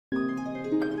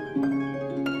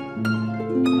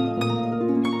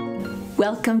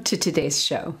Welcome to today's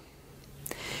show.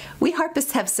 We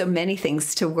harpists have so many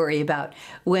things to worry about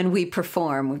when we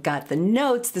perform. We've got the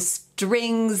notes, the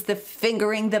strings, the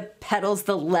fingering, the pedals,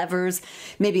 the levers,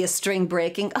 maybe a string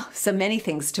breaking. Oh, so many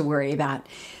things to worry about.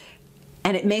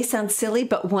 And it may sound silly,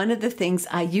 but one of the things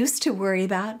I used to worry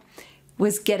about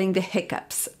was getting the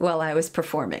hiccups while I was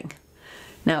performing.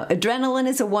 Now, adrenaline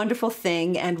is a wonderful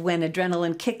thing, and when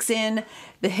adrenaline kicks in,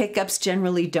 the hiccups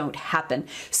generally don't happen.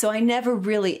 So I never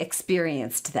really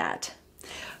experienced that.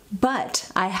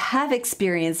 But I have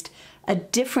experienced a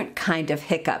different kind of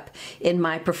hiccup in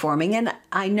my performing, and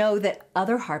I know that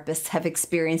other harpists have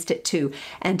experienced it too,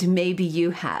 and maybe you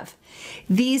have.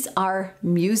 These are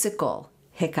musical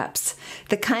hiccups,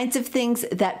 the kinds of things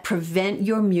that prevent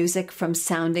your music from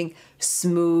sounding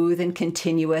smooth and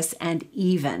continuous and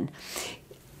even.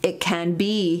 It can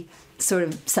be sort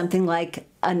of something like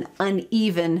an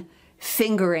uneven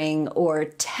fingering or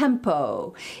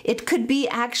tempo. It could be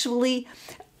actually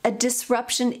a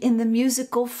disruption in the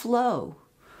musical flow,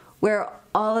 where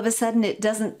all of a sudden it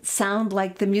doesn't sound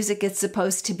like the music is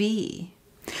supposed to be.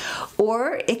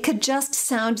 Or it could just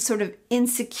sound sort of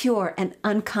insecure and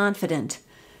unconfident.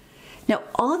 Now,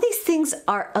 all these things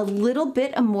are a little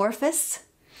bit amorphous,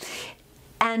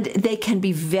 and they can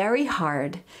be very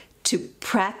hard to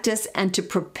practice and to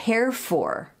prepare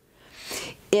for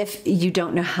if you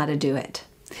don't know how to do it.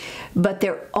 But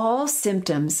they're all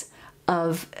symptoms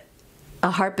of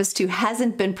a harpist who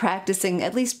hasn't been practicing,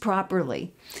 at least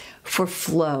properly, for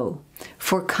flow,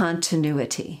 for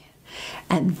continuity.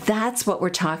 And that's what we're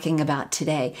talking about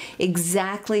today.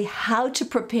 Exactly how to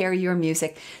prepare your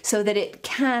music so that it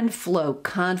can flow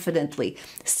confidently,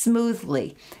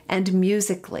 smoothly, and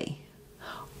musically.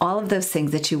 All of those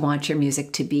things that you want your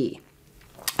music to be.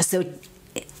 So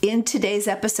in today's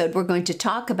episode, we're going to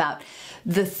talk about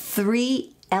the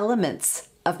 3 elements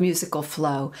of musical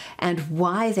flow and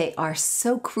why they are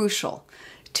so crucial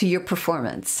to your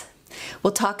performance.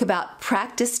 We'll talk about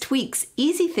practice tweaks,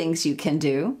 easy things you can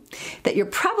do that you're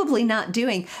probably not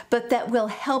doing, but that will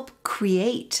help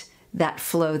create that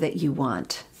flow that you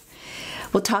want.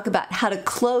 We'll talk about how to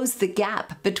close the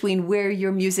gap between where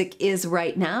your music is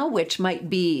right now, which might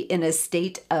be in a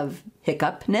state of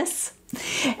hiccupness,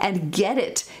 and get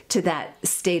it to that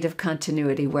state of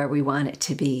continuity where we want it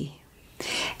to be.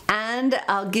 And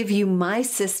I'll give you my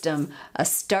system, a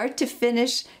start to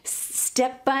finish,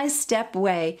 step-by-step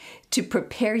way to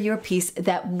prepare your piece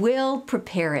that will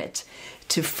prepare it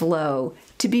to flow,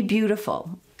 to be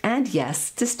beautiful, and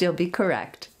yes, to still be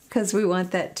correct, because we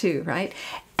want that too, right?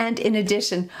 And in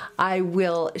addition, I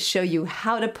will show you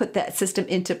how to put that system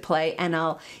into play, and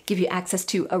I'll give you access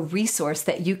to a resource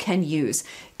that you can use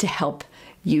to help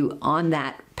you on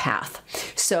that path.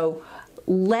 So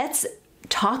let's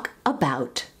talk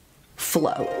about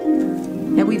flow.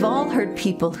 Now, we've all heard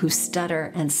people who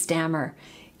stutter and stammer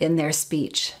in their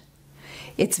speech.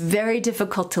 It's very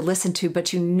difficult to listen to,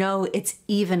 but you know it's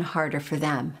even harder for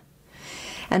them.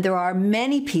 And there are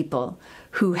many people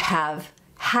who have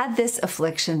had this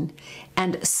affliction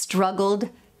and struggled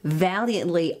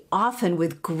valiantly, often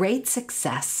with great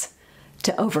success,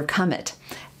 to overcome it.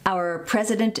 Our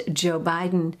President Joe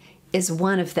Biden is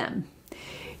one of them.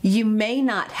 You may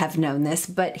not have known this,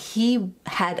 but he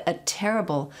had a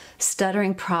terrible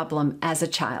stuttering problem as a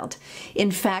child. In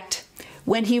fact,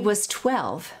 when he was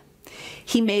 12,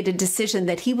 he made a decision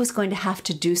that he was going to have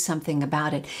to do something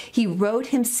about it. He wrote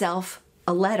himself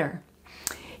a letter.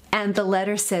 And the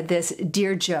letter said this: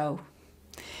 "Dear Joe,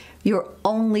 you're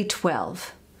only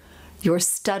 12. Your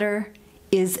stutter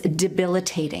is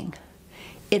debilitating.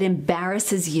 It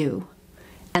embarrasses you,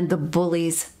 and the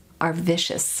bullies are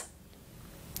vicious."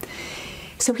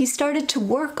 So he started to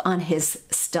work on his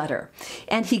stutter,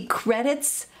 and he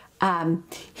credits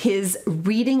his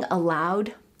reading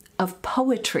aloud of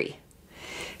poetry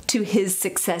to his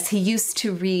success. He used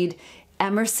to read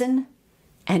Emerson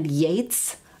and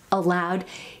Yeats aloud.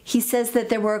 He says that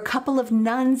there were a couple of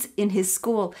nuns in his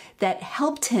school that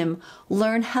helped him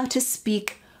learn how to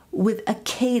speak with a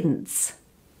cadence.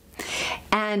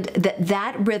 And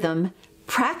that rhythm,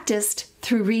 practiced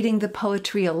through reading the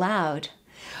poetry aloud,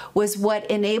 was what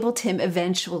enabled him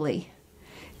eventually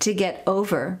to get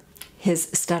over his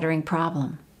stuttering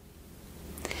problem.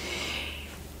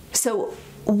 So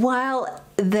while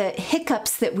the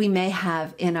hiccups that we may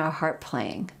have in our harp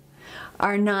playing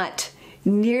are not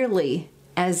nearly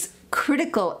as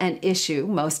critical an issue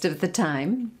most of the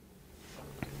time,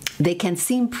 they can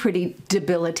seem pretty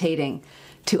debilitating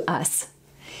to us,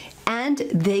 and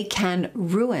they can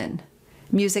ruin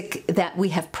music that we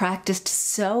have practiced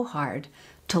so hard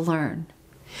to learn.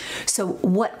 So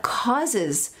what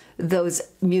causes those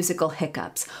musical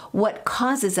hiccups? What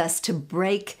causes us to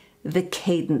break the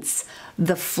cadence,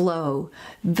 the flow,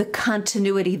 the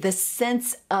continuity, the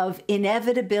sense of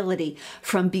inevitability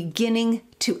from beginning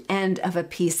to end of a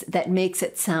piece that makes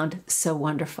it sound so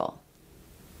wonderful?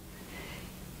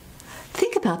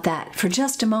 Think about that for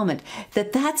just a moment,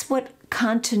 that's what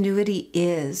continuity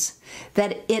is,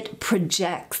 that it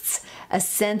projects a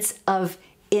sense of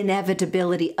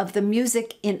inevitability of the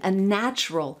music in a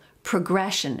natural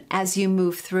progression as you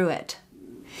move through it.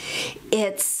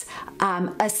 It's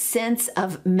a sense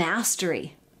of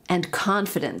mastery and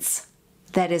confidence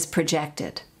that is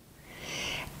projected.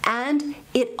 And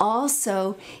it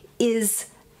also is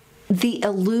the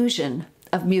illusion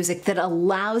of music that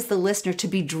allows the listener to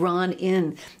be drawn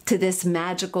in to this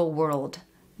magical world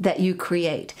that you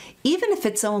create, even if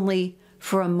it's only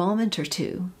for a moment or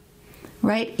two,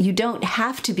 right? You don't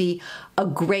have to be a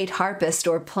great harpist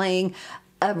or playing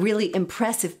a really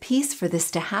impressive piece for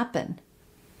this to happen.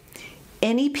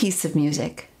 Any piece of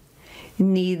music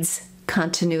needs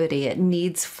continuity, it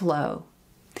needs flow.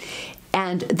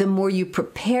 And the more you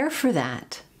prepare for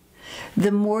that,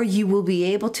 the more you will be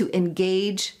able to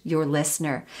engage your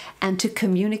listener and to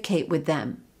communicate with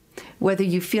them, whether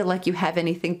you feel like you have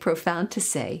anything profound to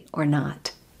say or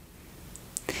not.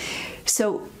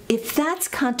 So if that's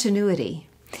continuity,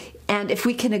 and if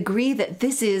we can agree that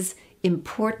this is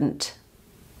important,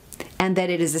 and that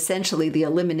it is essentially the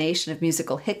elimination of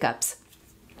musical hiccups,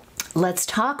 let's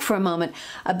talk for a moment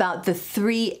about the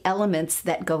three elements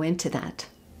that go into that.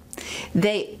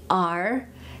 They are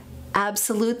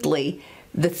absolutely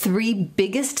the three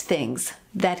biggest things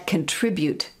that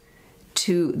contribute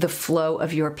to the flow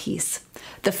of your piece.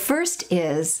 The first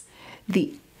is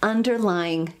the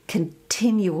underlying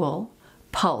continual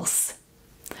pulse,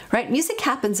 right? Music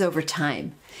happens over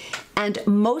time. And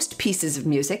most pieces of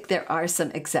music, there are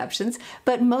some exceptions,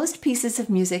 but most pieces of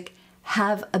music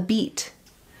have a beat,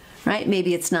 right?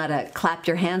 Maybe it's not a clap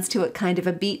your hands to it kind of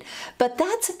a beat, but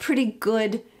that's a pretty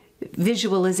good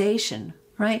visualization,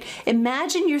 right?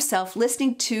 Imagine yourself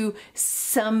listening to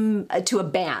a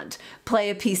band play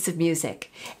a piece of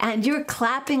music, and you're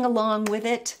clapping along with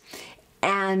it,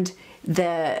 and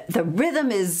the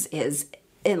rhythm is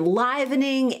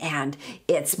enlivening and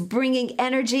it's bringing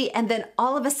energy, and then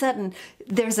all of a sudden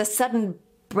there's a sudden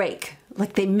break,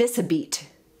 like they miss a beat.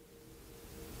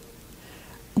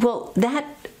 Well, that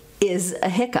is a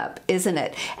hiccup, isn't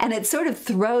it? And it sort of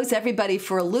throws everybody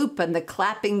for a loop, and the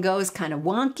clapping goes kind of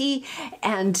wonky.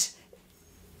 And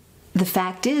the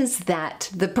fact is that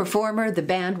the performer, the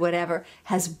band, whatever,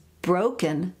 has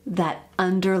broken that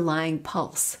underlying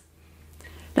pulse.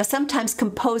 Now, sometimes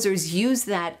composers use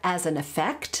that as an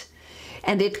effect,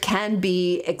 and it can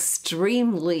be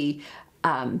extremely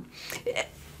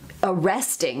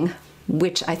arresting,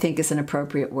 which I think is an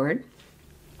appropriate word.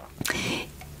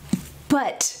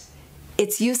 But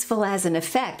it's useful as an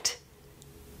effect.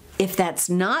 If that's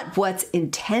not what's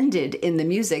intended in the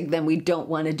music, then we don't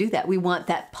want to do that. We want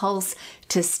that pulse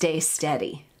to stay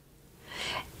steady.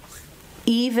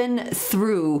 Even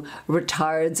through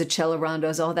retards,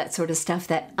 accelerandos, all that sort of stuff,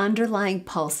 that underlying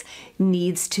pulse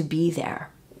needs to be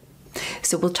there.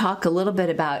 So we'll talk a little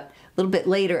bit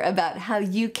later about how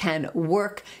you can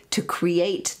work to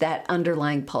create that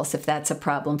underlying pulse if that's a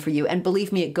problem for you. And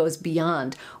believe me, it goes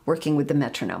beyond working with the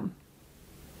metronome.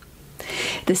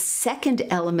 The second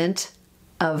element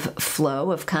of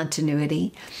flow, of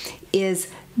continuity,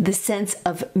 is the sense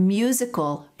of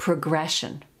musical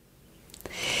progression.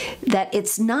 That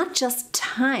it's not just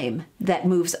time that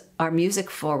moves our music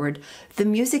forward, the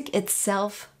music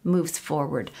itself moves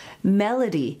forward.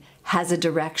 Melody has a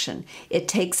direction. It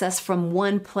takes us from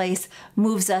one place,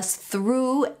 moves us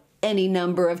through any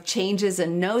number of changes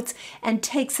and notes, and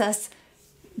takes us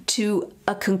to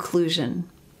a conclusion.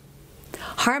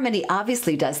 Harmony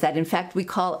obviously does that. In fact, we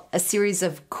call a series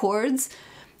of chords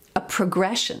a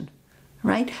progression,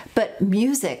 right? But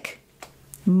music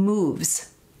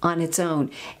moves on its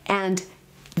own. And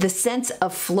the sense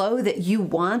of flow that you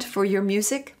want for your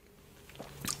music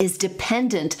is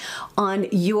dependent on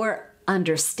your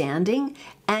understanding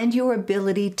and your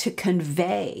ability to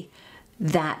convey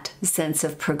that sense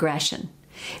of progression.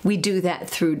 We do that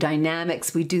through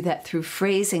dynamics, we do that through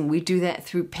phrasing, we do that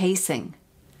through pacing.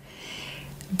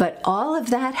 But all of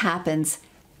that happens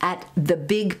at the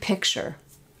big picture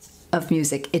of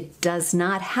music. It does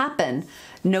not happen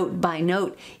note by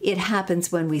note. It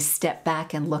happens when we step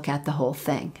back and look at the whole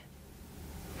thing.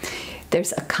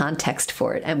 There's a context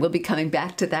for it, and we'll be coming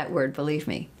back to that word, believe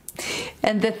me.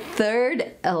 And the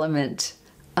third element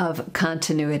of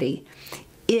continuity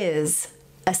is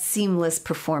a seamless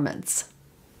performance.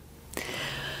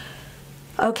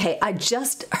 Okay, I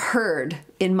just heard,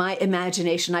 in my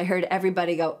imagination, I heard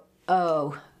everybody go,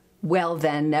 oh, well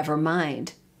then, never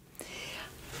mind.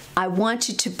 I want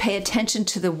you to pay attention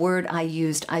to the word I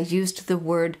used. I used the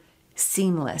word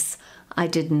seamless. I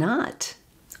did not,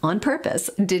 on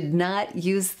purpose, did not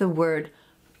use the word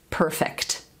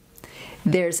perfect.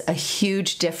 There's a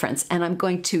huge difference, and I'm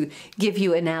going to give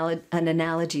you an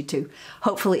analogy to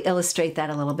hopefully illustrate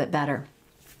that a little bit better.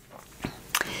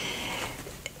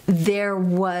 There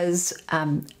was a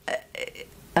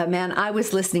man I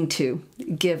was listening to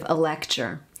give a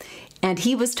lecture, and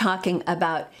he was talking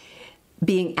about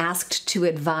being asked to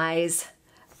advise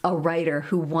a writer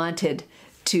who wanted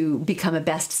to become a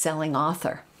best-selling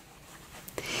author.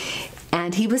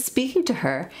 And he was speaking to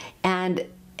her and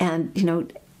you know,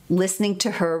 listening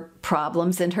to her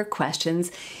problems and her questions.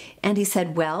 And he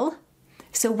said, well,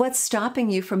 so what's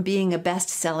stopping you from being a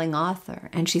best-selling author?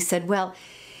 And she said, well,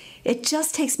 it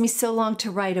just takes me so long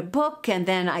to write a book, and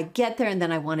then I get there and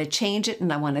then I want to change it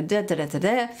and I want to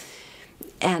da-da-da-da-da,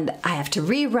 and I have to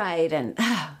rewrite,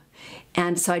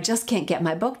 and so I just can't get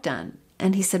my book done.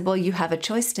 And he said, well, you have a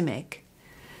choice to make.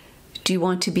 Do you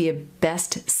want to be a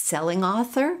best-selling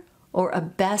author or a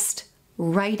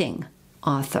best-writing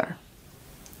author?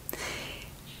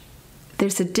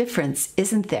 There's a difference,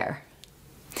 isn't there?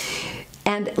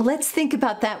 And let's think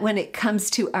about that when it comes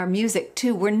to our music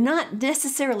too. We're not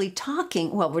necessarily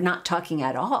talking, well, we're not talking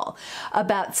at all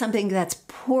about something that's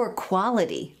poor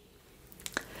quality.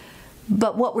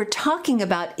 But what we're talking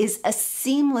about is a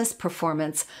seamless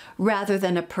performance rather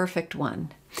than a perfect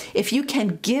one. If you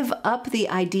can give up the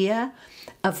idea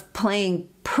of playing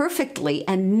perfectly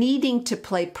and needing to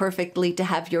play perfectly to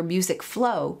have your music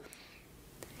flow,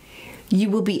 you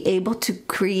will be able to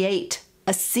create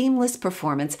a seamless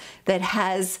performance that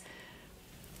has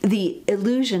the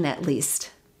illusion, at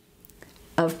least,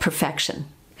 of perfection.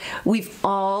 We've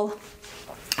all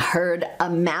heard a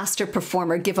master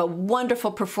performer give a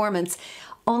wonderful performance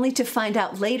only to find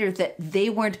out later that they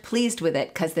weren't pleased with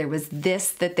it because there was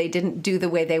this that they didn't do the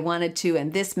way they wanted to,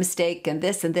 and this mistake and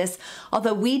this,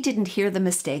 although we didn't hear the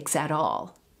mistakes at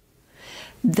all.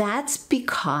 That's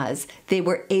because they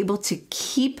were able to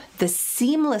keep the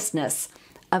seamlessness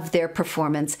of their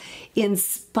performance in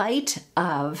spite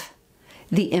of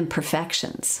the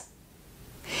imperfections.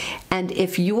 And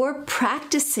if you're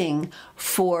practicing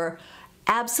for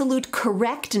absolute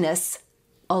correctness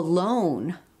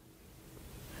alone,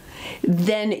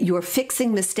 then you're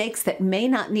fixing mistakes that may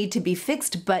not need to be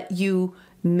fixed, but you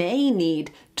may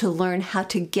need to learn how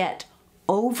to get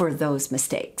over those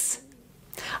mistakes.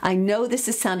 I know this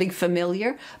is sounding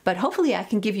familiar, but hopefully I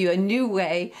can give you a new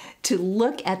way to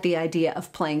look at the idea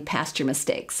of playing past your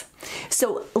mistakes.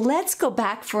 So let's go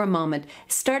back for a moment,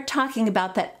 start talking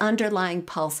about that underlying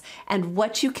pulse and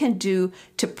what you can do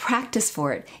to practice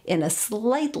for it in a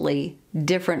slightly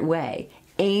different way,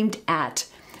 aimed at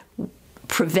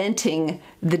preventing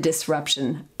the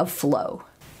disruption of flow.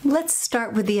 Let's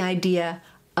start with the idea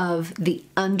of the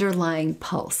underlying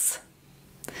pulse.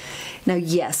 Now,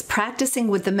 yes, practicing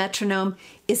with the metronome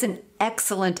is an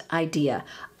excellent idea.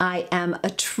 I am a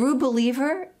true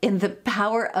believer in the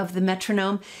power of the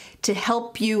metronome to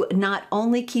help you not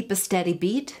only keep a steady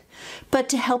beat, but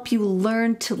to help you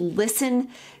learn to listen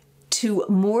to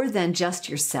more than just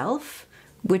yourself,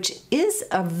 which is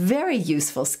a very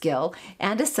useful skill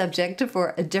and a subject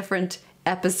for a different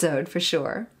episode for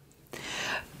sure.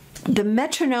 The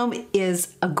metronome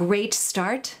is a great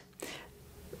start.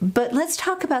 But let's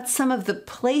talk about some of the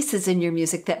places in your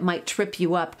music that might trip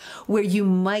you up, where you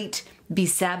might be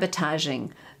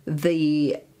sabotaging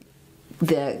the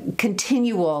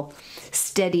continual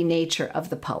steady nature of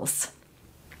the pulse.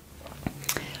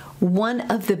 One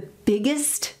of the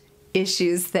biggest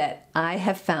issues that I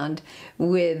have found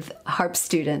with harp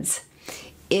students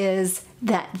is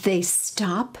that they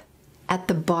stop at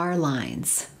the bar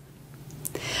lines.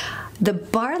 The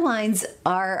bar lines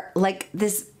are like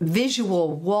this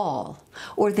visual wall,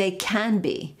 or they can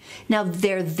be. Now,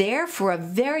 they're there for a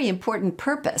very important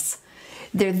purpose.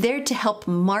 They're there to help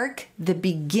mark the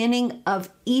beginning of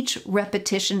each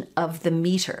repetition of the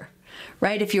meter,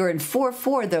 right? If you're in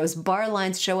 4/4, those bar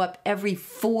lines show up every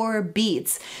 4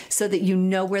 beats so that you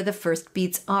know where the first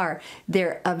beats are.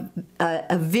 They're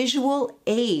a visual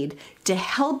aid to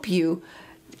help you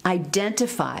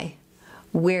identify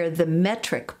where the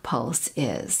metric pulse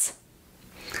is.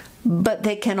 But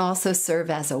they can also serve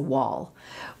as a wall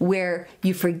where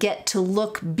you forget to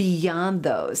look beyond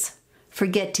those,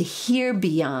 forget to hear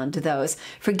beyond those,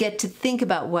 forget to think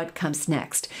about what comes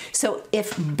next. So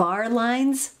if bar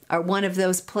lines are one of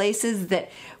those places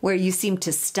where you seem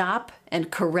to stop and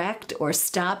correct, or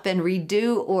stop and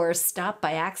redo, or stop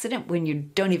by accident when you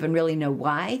don't even really know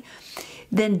why,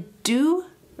 then do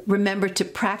remember to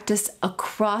practice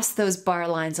across those bar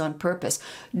lines on purpose.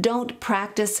 Don't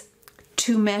practice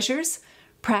 2 measures,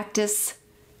 practice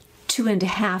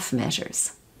 2.5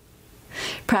 measures.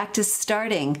 Practice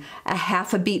starting a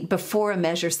half a beat before a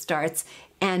measure starts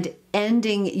and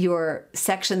ending your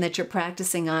section that you're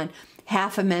practicing on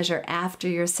half a measure after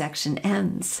your section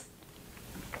ends,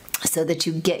 so that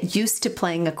you get used to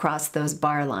playing across those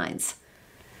bar lines.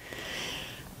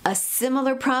 A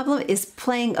similar problem is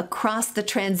playing across the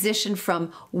transition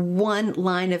from one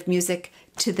line of music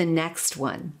to the next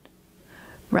one,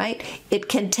 right? It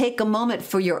can take a moment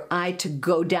for your eye to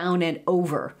go down and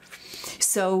over.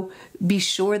 So be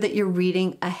sure that you're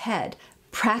reading ahead.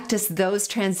 Practice those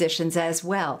transitions as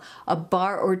well. A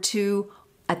bar or two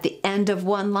at the end of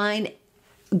one line,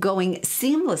 going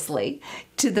seamlessly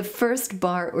to the first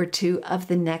bar or two of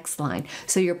the next line.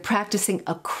 So you're practicing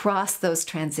across those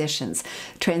transitions.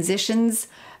 Transitions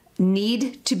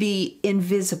need to be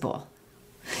invisible.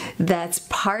 That's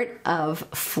part of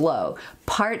flow,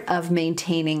 part of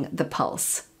maintaining the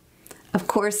pulse. Of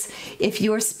course, if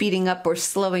you're speeding up or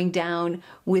slowing down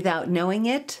without knowing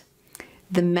it,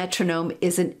 the metronome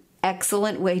is an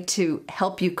excellent way to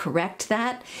help you correct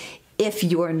that. If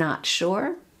you're not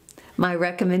sure, my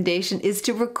recommendation is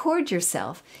to record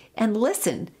yourself and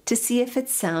listen to see if it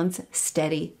sounds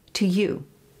steady to you.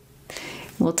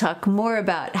 We'll talk more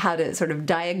about how to sort of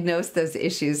diagnose those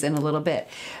issues in a little bit.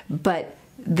 But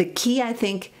the key, I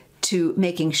think, to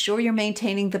making sure you're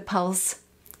maintaining the pulse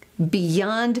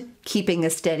beyond keeping a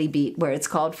steady beat where it's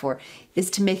called for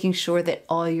is to making sure that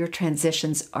all your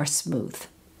transitions are smooth.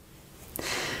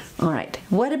 All right,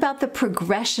 what about the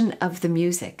progression of the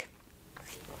music?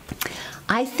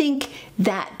 I think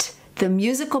that the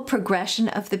musical progression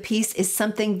of the piece is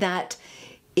something that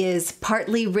is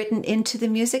partly written into the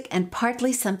music and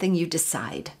partly something you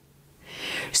decide.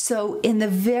 So in the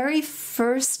very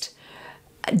first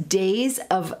days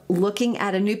of looking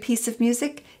at a new piece of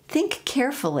music, think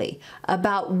carefully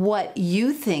about what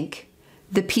you think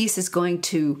the piece is going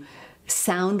to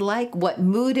sound like, what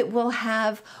mood it will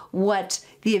have, what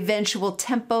the eventual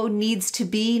tempo needs to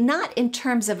be, not in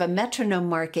terms of a metronome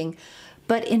marking,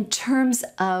 but in terms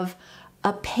of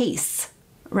a pace,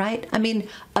 right? I mean,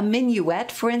 a minuet,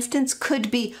 for instance,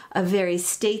 could be a very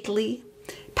stately,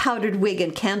 powdered wig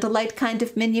and candlelight kind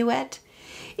of minuet.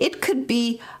 It could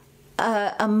be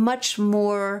a much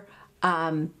more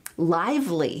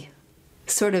lively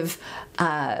sort of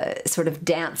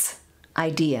dance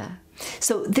idea.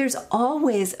 So there's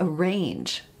always a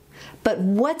range. But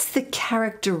what's the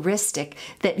characteristic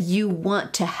that you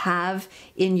want to have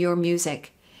in your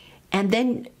music? And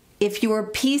then if your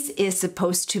piece is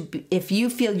supposed to be, if you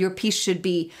feel your piece should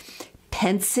be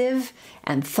pensive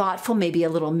and thoughtful, maybe a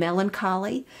little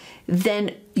melancholy,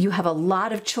 then you have a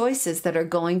lot of choices that are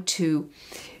going to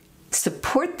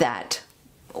support that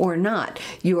or not.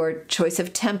 Your choice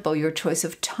of tempo, your choice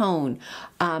of tone,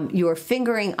 your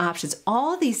fingering options,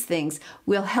 all these things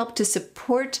will help to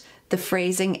support the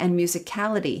phrasing and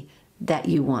musicality that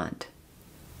you want.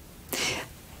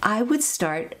 I would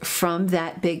start from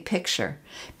that big picture,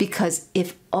 because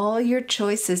if all your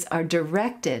choices are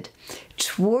directed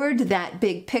toward that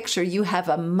big picture, you have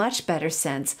a much better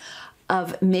sense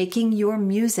of making your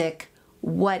music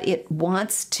what it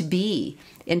wants to be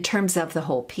in terms of the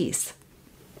whole piece.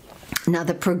 Now,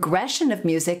 the progression of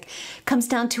music comes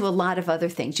down to a lot of other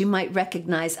things. You might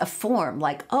recognize a form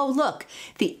like, oh, look,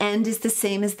 the end is the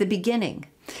same as the beginning.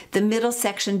 The middle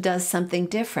section does something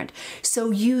different. So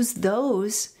use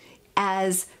those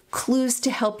as clues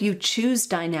to help you choose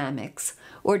dynamics,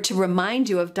 or to remind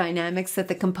you of dynamics that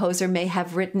the composer may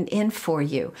have written in for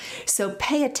you. So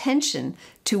pay attention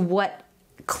to what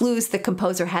clues the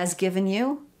composer has given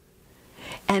you,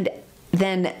 and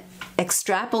then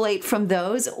extrapolate from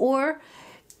those, or,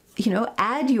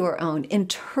 add your own,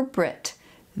 interpret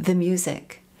the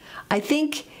music. I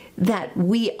think that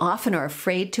we often are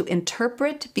afraid to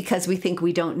interpret because we think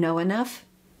we don't know enough.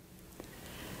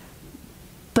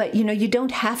 But, you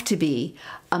don't have to be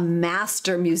a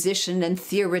master musician and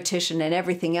theoretician and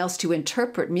everything else to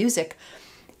interpret music.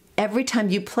 Every time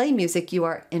you play music, you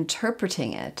are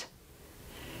interpreting it.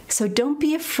 So don't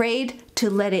be afraid to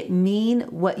let it mean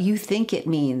what you think it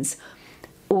means,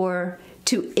 or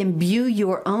to imbue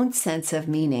your own sense of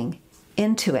meaning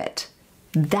into it.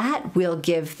 That will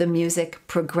give the music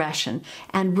progression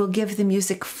and will give the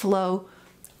music flow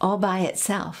all by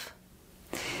itself.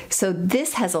 So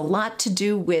this has a lot to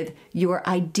do with your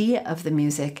idea of the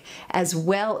music, as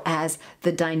well as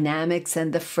the dynamics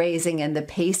and the phrasing and the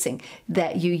pacing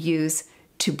that you use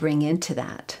to bring into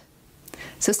that.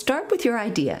 So start with your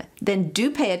idea, then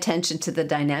do pay attention to the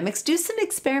dynamics. Do some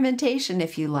experimentation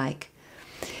if you like.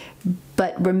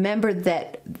 But remember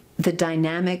that the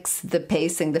dynamics, the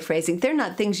pacing, the phrasing, they're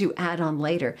not things you add on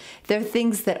later. They're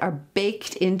things that are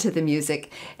baked into the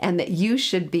music and that you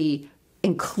should be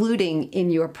including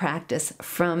in your practice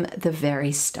from the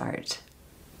very start.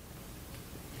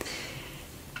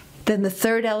 Then the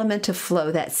third element of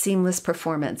flow, that seamless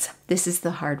performance. This is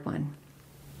the hard one.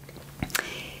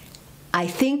 I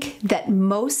think that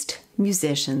most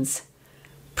musicians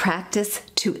practice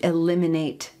to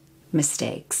eliminate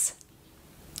mistakes.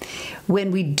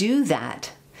 When we do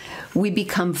that, we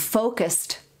become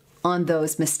focused on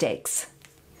those mistakes.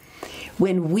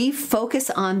 When we focus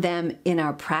on them in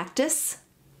our practice,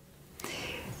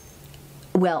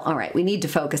 well, all right, we need to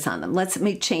focus on them. Let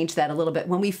me change that a little bit.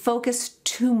 When we focus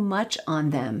too much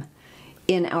on them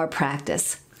in our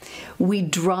practice, we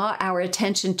draw our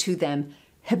attention to them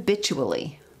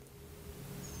habitually.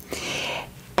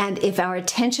 And if our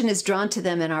attention is drawn to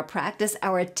them in our practice,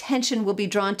 our attention will be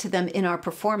drawn to them in our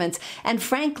performance. And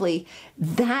frankly,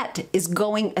 that is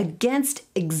going against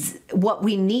what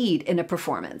we need in a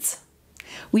performance.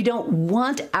 We don't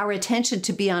want our attention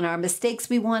to be on our mistakes.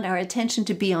 We want our attention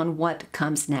to be on what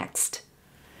comes next.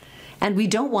 And we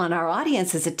don't want our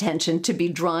audience's attention to be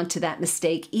drawn to that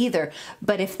mistake either.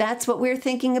 But if that's what we're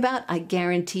thinking about, I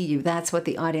guarantee you that's what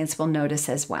the audience will notice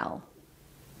as well.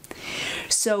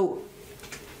 So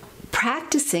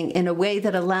practicing in a way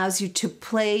that allows you to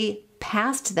play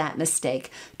past that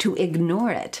mistake, to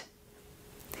ignore it,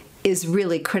 is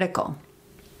really critical.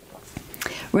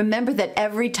 Remember that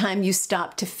every time you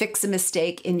stop to fix a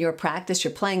mistake in your practice,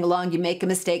 you're playing along, you make a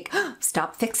mistake,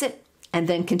 stop, fix it, and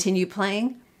then continue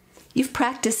playing. You've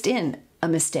practiced in a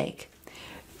mistake.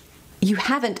 You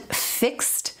haven't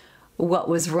fixed what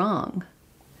was wrong.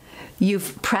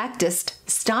 You've practiced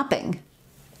stopping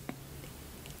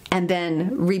and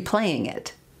then replaying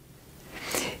it,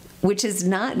 which is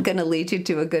not going to lead you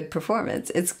to a good performance.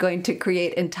 It's going to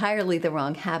create entirely the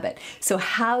wrong habit. So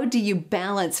how do you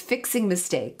balance fixing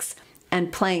mistakes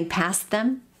and playing past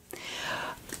them?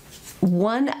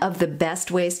 One of the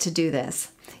best ways to do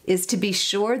this is to be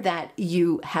sure that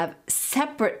you have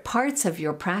separate parts of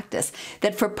your practice,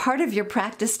 that for part of your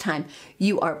practice time,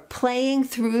 you are playing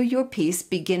through your piece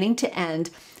beginning to end,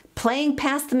 playing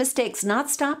past the mistakes, not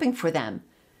stopping for them,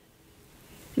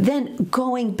 then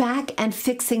going back and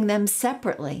fixing them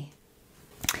separately.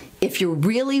 If you're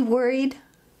really worried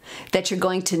that you're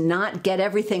going to not get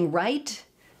everything right,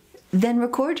 then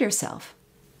record yourself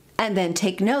and then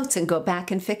take notes and go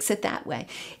back and fix it that way.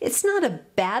 It's not a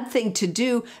bad thing to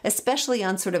do, especially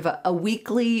on sort of a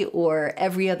weekly or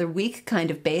every other week kind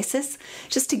of basis,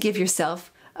 just to give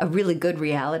yourself a really good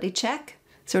reality check,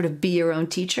 sort of be your own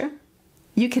teacher.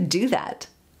 You can do that.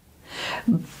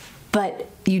 But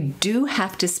you do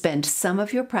have to spend some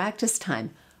of your practice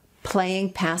time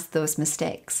playing past those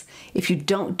mistakes. If you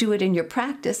don't do it in your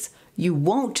practice, you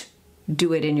won't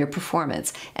do it in your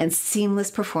performance. And seamless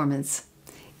performance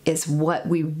is what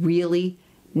we really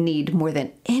need more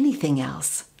than anything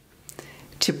else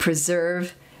to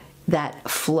preserve that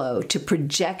flow, to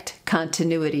project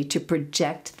continuity, to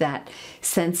project that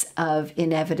sense of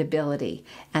inevitability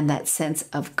and that sense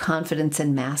of confidence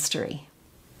and mastery.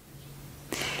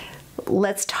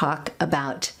 Let's talk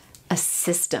about a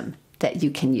system that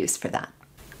you can use for that.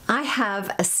 I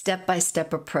have a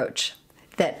step-by-step approach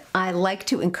that I like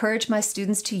to encourage my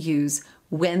students to use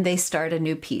when they start a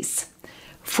new piece.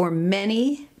 For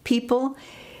many people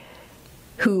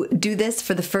who do this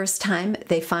for the first time,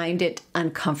 they find it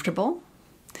uncomfortable.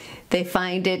 They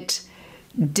find it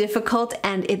difficult,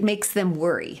 and it makes them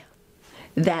worry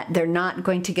that they're not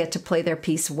going to get to play their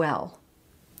piece well.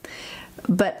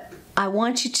 But I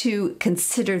want you to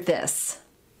consider this,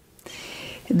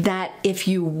 that if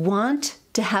you want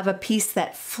to have a piece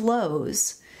that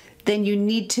flows, then you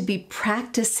need to be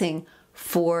practicing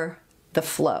for the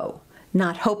flow,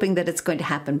 not hoping that it's going to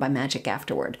happen by magic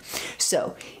afterward.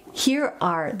 So here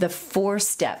are the 4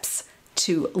 steps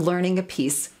to learning a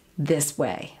piece this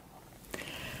way.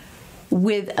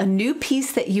 With a new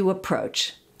piece that you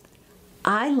approach,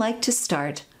 I like to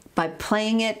start by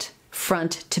playing it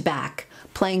front to back,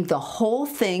 playing the whole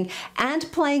thing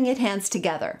and playing it hands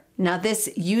together. Now this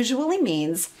usually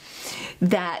means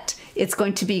that it's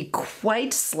going to be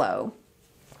quite slow.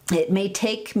 It may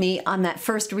take me, on that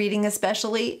first reading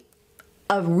especially,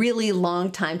 a really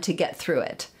long time to get through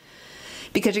it.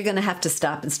 because you're going to have to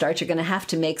stop and start. You're going to have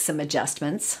to make some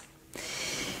adjustments.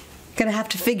 You're going to have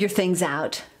to figure things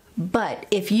out. But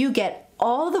if you get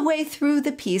all the way through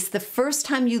the piece, the first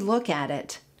time you look at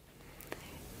it,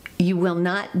 you will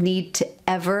not need to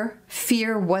ever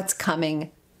fear what's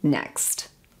coming next,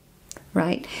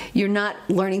 right? You're not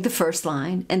learning the first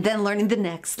line and then learning the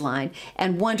next line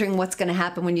and wondering what's going to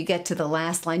happen when you get to the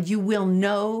last line. You will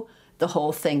know the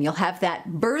whole thing. You'll have that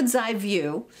bird's eye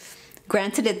view.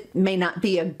 Granted, it may not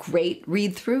be a great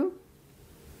read through,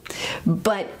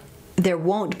 but there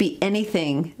won't be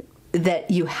anything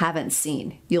that you haven't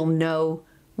seen. You'll know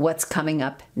what's coming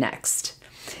up next.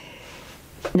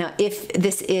 Now, if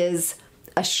this is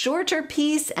a shorter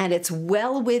piece and it's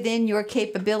well within your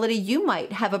capability, you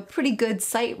might have a pretty good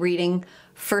sight reading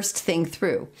first thing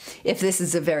through. If this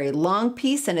is a very long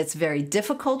piece and it's very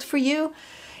difficult for you,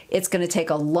 it's going to take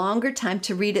a longer time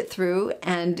to read it through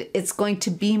and it's going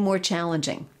to be more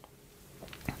challenging.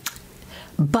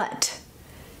 But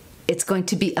it's going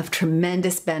to be of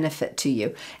tremendous benefit to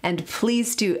you. And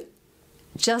please do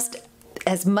just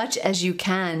as much as you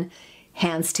can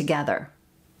hands together,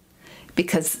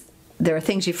 because there are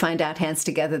things you find out hands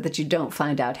together that you don't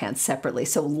find out hands separately.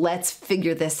 So let's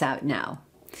figure this out now.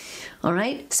 All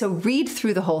right? So read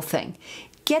through the whole thing.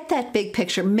 Get that big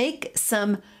picture. Make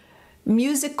some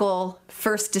musical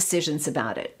first decisions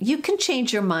about it. You can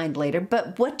change your mind later,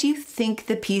 but what do you think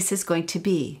the piece is going to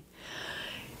be?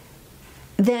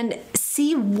 Then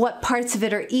see what parts of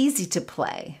it are easy to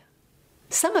play.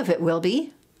 Some of it will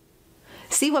be.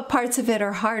 See what parts of it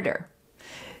are harder.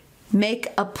 Make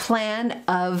a plan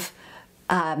of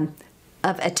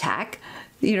attack,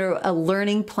 a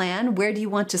learning plan. Where do you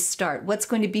want to start? What's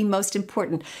going to be most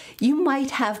important? You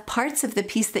might have parts of the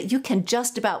piece that you can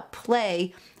just about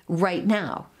play right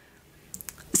now.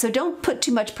 So don't put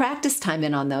too much practice time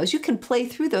in on those. You can play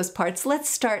through those parts. Let's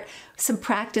start some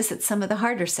practice at some of the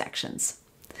harder sections.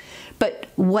 But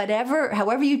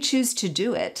however you choose to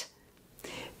do it,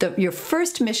 your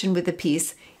first mission with the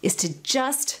piece is to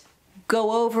just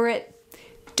go over it.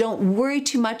 Don't worry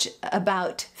too much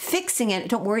about fixing it.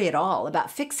 Don't worry at all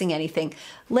about fixing anything.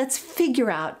 Let's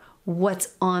figure out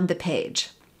what's on the page.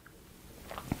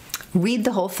 Read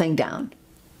the whole thing down,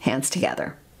 hands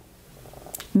together.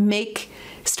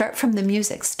 Start from the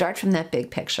music. Start from that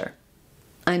big picture.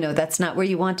 I know that's not where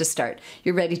you want to start.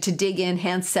 You're ready to dig in,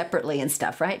 hands separately and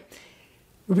stuff, right?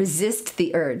 Resist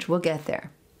the urge. We'll get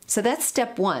there. So that's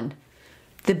step one,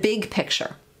 the big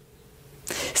picture.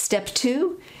 Step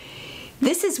two,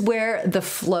 this is where the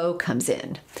flow comes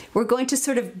in. We're going to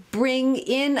sort of bring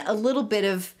in a little bit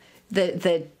of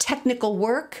the technical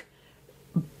work,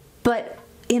 but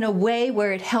in a way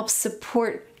where it helps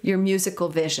support your musical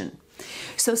vision.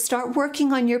 So start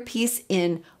working on your piece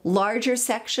in larger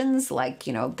sections, like,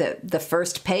 the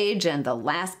first page and the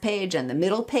last page and the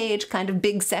middle page, kind of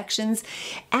big sections,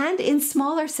 and in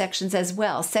smaller sections as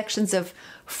well, sections of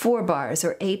 4 bars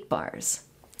or 8 bars.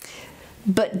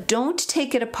 But don't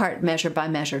take it apart measure by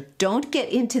measure. Don't get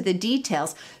into the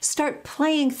details. Start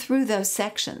playing through those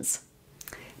sections.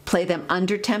 Play them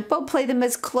under tempo, play them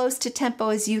as close to tempo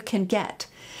as you can get.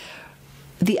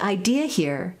 The idea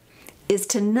here is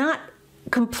to not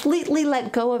completely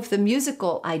let go of the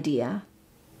musical idea,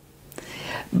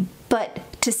 but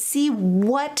to see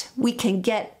what we can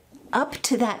get up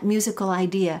to that musical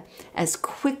idea as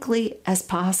quickly as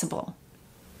possible.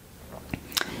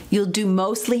 You'll do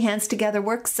mostly hands together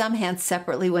work, some hands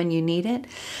separately when you need it,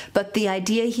 but the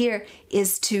idea here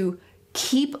is to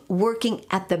keep working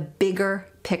at the bigger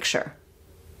picture.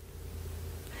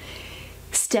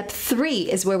 Step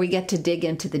 3 is where we get to dig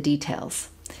into the details.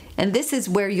 And this is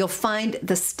where you'll find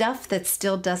the stuff that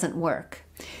still doesn't work.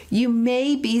 You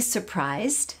may be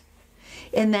surprised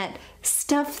in that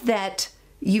stuff that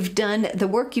you've done, the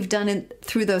work you've done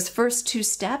through those first 2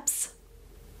 steps,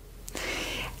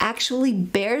 actually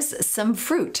bears some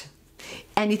fruit.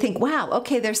 And you think, wow,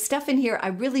 okay, there's stuff in here I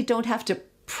really don't have to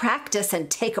practice and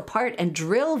take apart and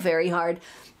drill very hard,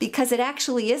 because it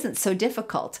actually isn't so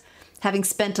difficult, having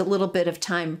spent a little bit of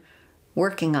time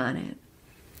working on it.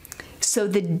 So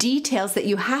the details that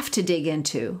you have to dig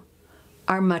into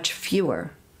are much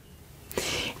fewer.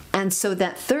 And so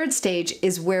that third stage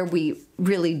is where we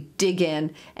really dig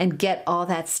in and get all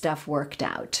that stuff worked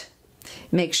out.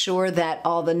 Make sure that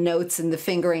all the notes and the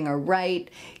fingering are right.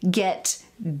 Get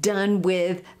done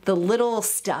with the little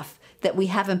stuff that we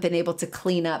haven't been able to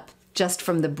clean up just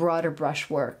from the broader brush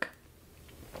work.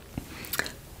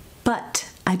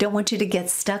 But I don't want you to get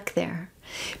stuck there,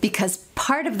 because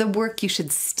part of the work you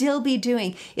should still be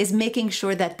doing is making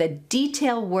sure that the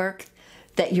detail work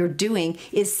that you're doing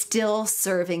is still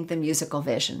serving the musical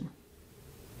vision.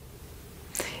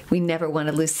 We never want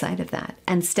to lose sight of that.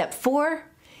 And step 4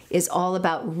 is all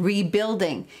about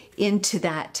rebuilding into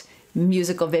that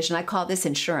musical vision. I call this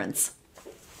insurance.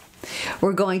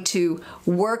 We're going to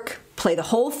play the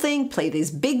whole thing, play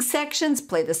these big sections,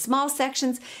 play the small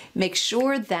sections, make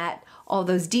sure that all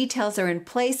those details are in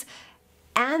place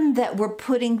and that we're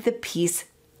putting the piece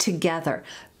together,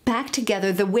 back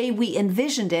together the way we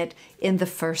envisioned it in the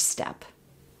first step.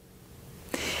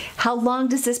 How long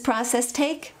does this process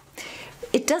take?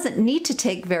 It doesn't need to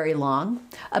take very long.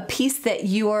 A piece that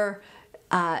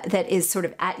that is sort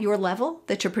of at your level,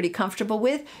 that you're pretty comfortable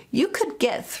with, you could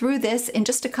get through this in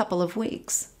just a couple of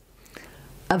weeks.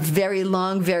 A very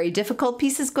long, very difficult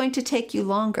piece is going to take you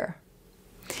longer.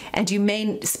 And you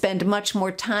may spend much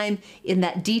more time in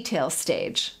that detail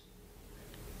stage,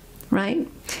 right?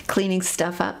 Cleaning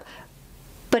stuff up.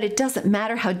 But it doesn't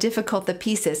matter how difficult the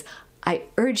piece is. I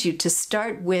urge you to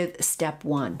start with step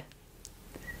 1.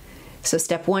 So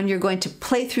step 1, you're going to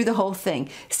play through the whole thing.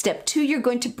 Step 2, you're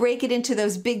going to break it into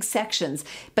those big sections,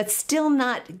 but still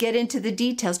not get into the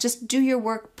details. Just do your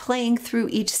work playing through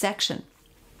each section.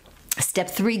 Step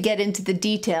 3, get into the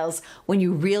details when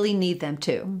you really need them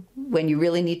to, when you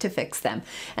really need to fix them.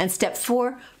 And step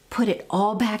 4, put it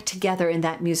all back together in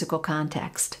that musical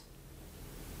context.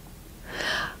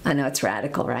 I know it's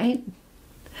radical, right?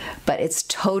 But it's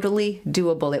totally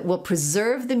doable. It will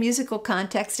preserve the musical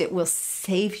context. It will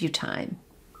save you time.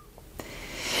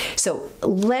 So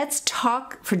let's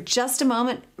talk for just a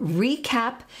moment,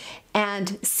 recap,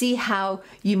 and see how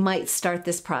you might start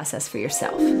this process for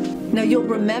yourself. Now you'll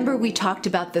remember we talked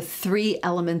about the 3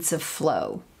 elements of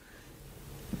flow: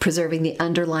 preserving the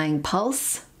underlying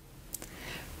pulse,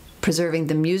 preserving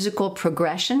the musical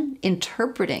progression,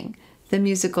 interpreting the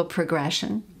musical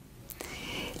progression,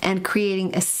 and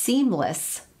creating a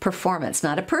seamless performance.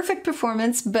 Not a perfect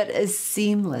performance, but a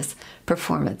seamless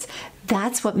performance.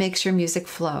 That's what makes your music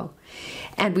flow.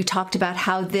 And we talked about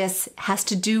how this has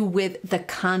to do with the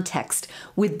context,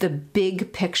 with the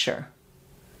big picture.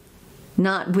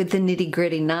 Not with the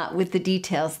nitty-gritty, not with the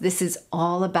details. This is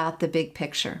all about the big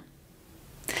picture.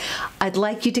 I'd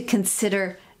like you to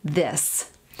consider this.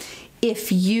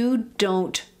 If you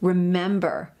don't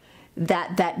remember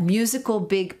that that musical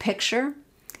big picture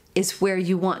is where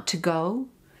you want to go,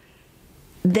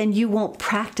 then you won't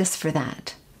practice for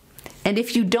that. And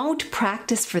if you don't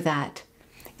practice for that,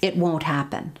 it won't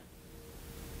happen.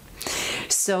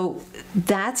 So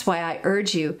that's why I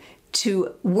urge you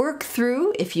to work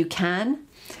through, if you can,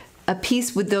 a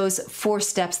piece with those 4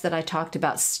 steps that I talked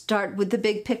about. Start with the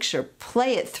big picture,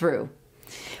 play it through.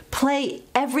 Play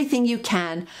everything you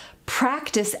can,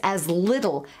 practice as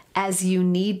little as you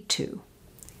need to.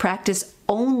 Practice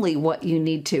only what you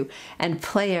need to, and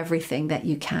play everything that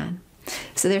you can.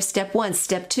 So there's step 1.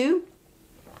 Step 2,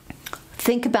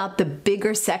 think about the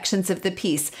bigger sections of the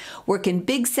piece. Work in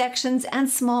big sections and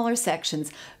smaller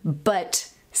sections,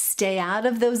 but stay out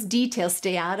of those details,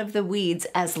 stay out of the weeds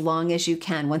as long as you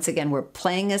can. Once again, we're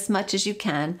playing as much as you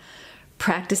can,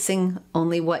 practicing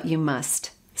only what you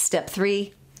must. Step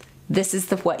 3, this is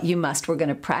the what you must. We're going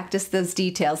to practice those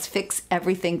details, fix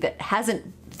everything that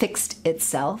hasn't fixed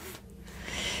itself.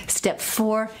 Step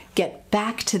 4, get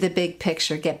back to the big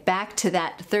picture. Get back to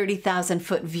that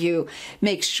 30,000-foot view.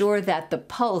 Make sure that the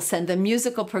pulse and the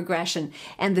musical progression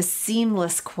and the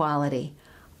seamless quality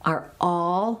are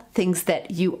all things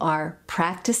that you are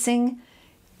practicing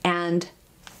and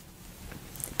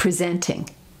presenting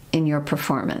in your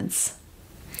performance.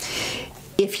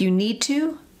 If you need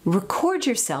to, record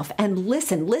yourself and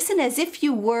listen. Listen as if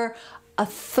you were a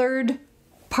third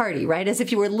party, right? As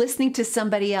if you were listening to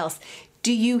somebody else.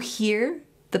 Do you hear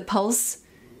the pulse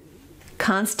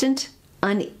constant,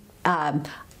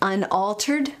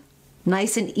 unaltered,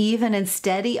 nice and even and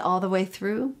steady all the way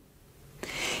through?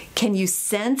 Can you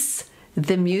sense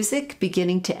the music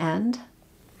beginning to end?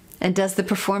 And does the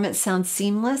performance sound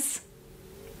seamless?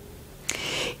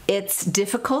 It's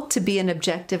difficult to be an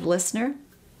objective listener.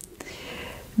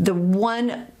 The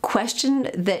one question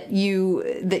that you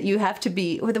have to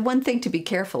be, or the one thing to be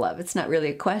careful of, it's not really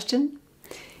a question,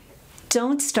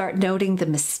 don't start noting the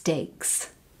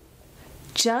mistakes.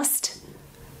 Just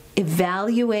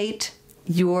evaluate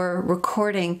your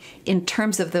recording in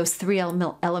terms of those 3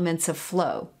 elements of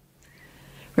flow.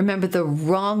 Remember, the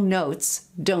wrong notes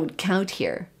don't count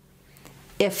here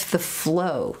if the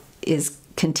flow is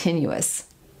continuous.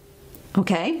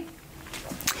 Okay?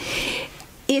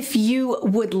 If you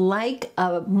would like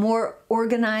a more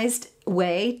organized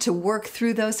way to work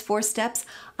through those 4 steps,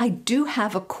 I do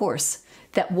have a course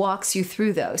that walks you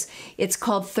through those. It's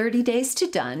called 30 Days to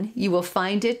Done. You will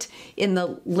find it in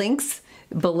the links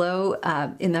below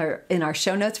in our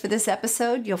show notes for this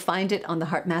episode. You'll find it on the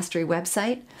Harp Mastery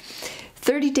website.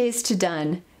 30 Days to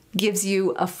Done gives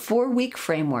you a 4-week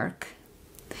framework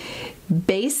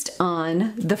based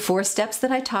on the 4 steps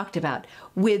that I talked about,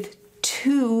 with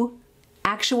 2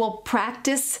 actual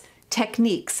practice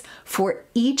techniques for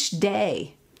each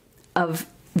day of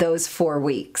those 4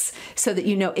 weeks, so that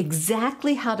you know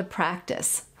exactly how to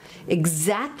practice,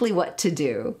 exactly what to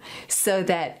do, so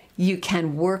that you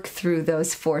can work through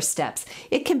those 4 steps.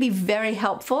 It can be very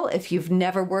helpful if you've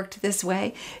never worked this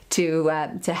way to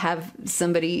have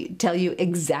somebody tell you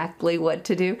exactly what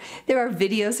to do. There are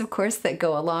videos, of course, that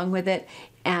go along with it.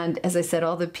 And as I said,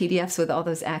 all the PDFs with all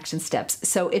those action steps.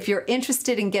 So if you're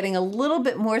interested in getting a little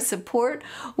bit more support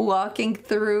walking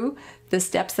through the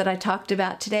steps that I talked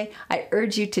about today, I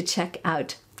urge you to check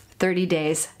out 30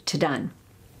 Days to Done.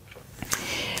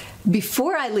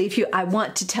 Before I leave you, I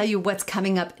want to tell you what's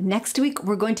coming up next week.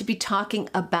 We're going to be talking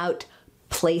about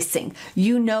placing.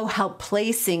 You know how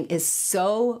placing is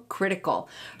so critical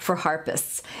for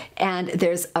harpists, and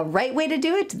there's a right way to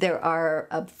do it. There are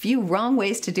a few wrong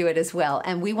ways to do it as well,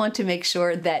 and we want to make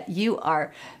sure that you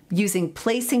are using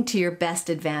placing to your best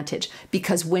advantage,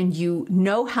 because when you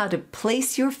know how to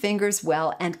place your fingers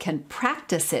well and can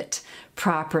practice it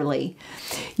properly,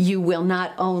 you will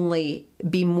not only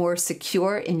be more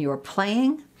secure in your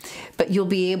playing, but you'll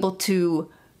be able to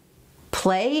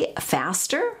play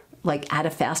faster, like at a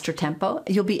faster tempo.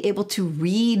 You'll be able to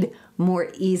read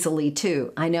more easily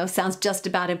too. I know, sounds just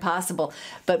about impossible,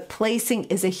 but placing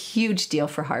is a huge deal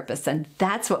for harpists, and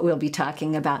that's what we'll be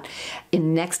talking about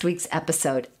in next week's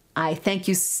episode. I thank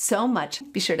you so much.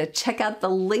 Be sure to check out the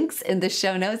links in the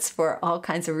show notes for all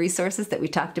kinds of resources that we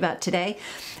talked about today,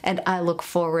 and I look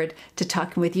forward to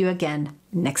talking with you again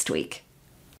next week.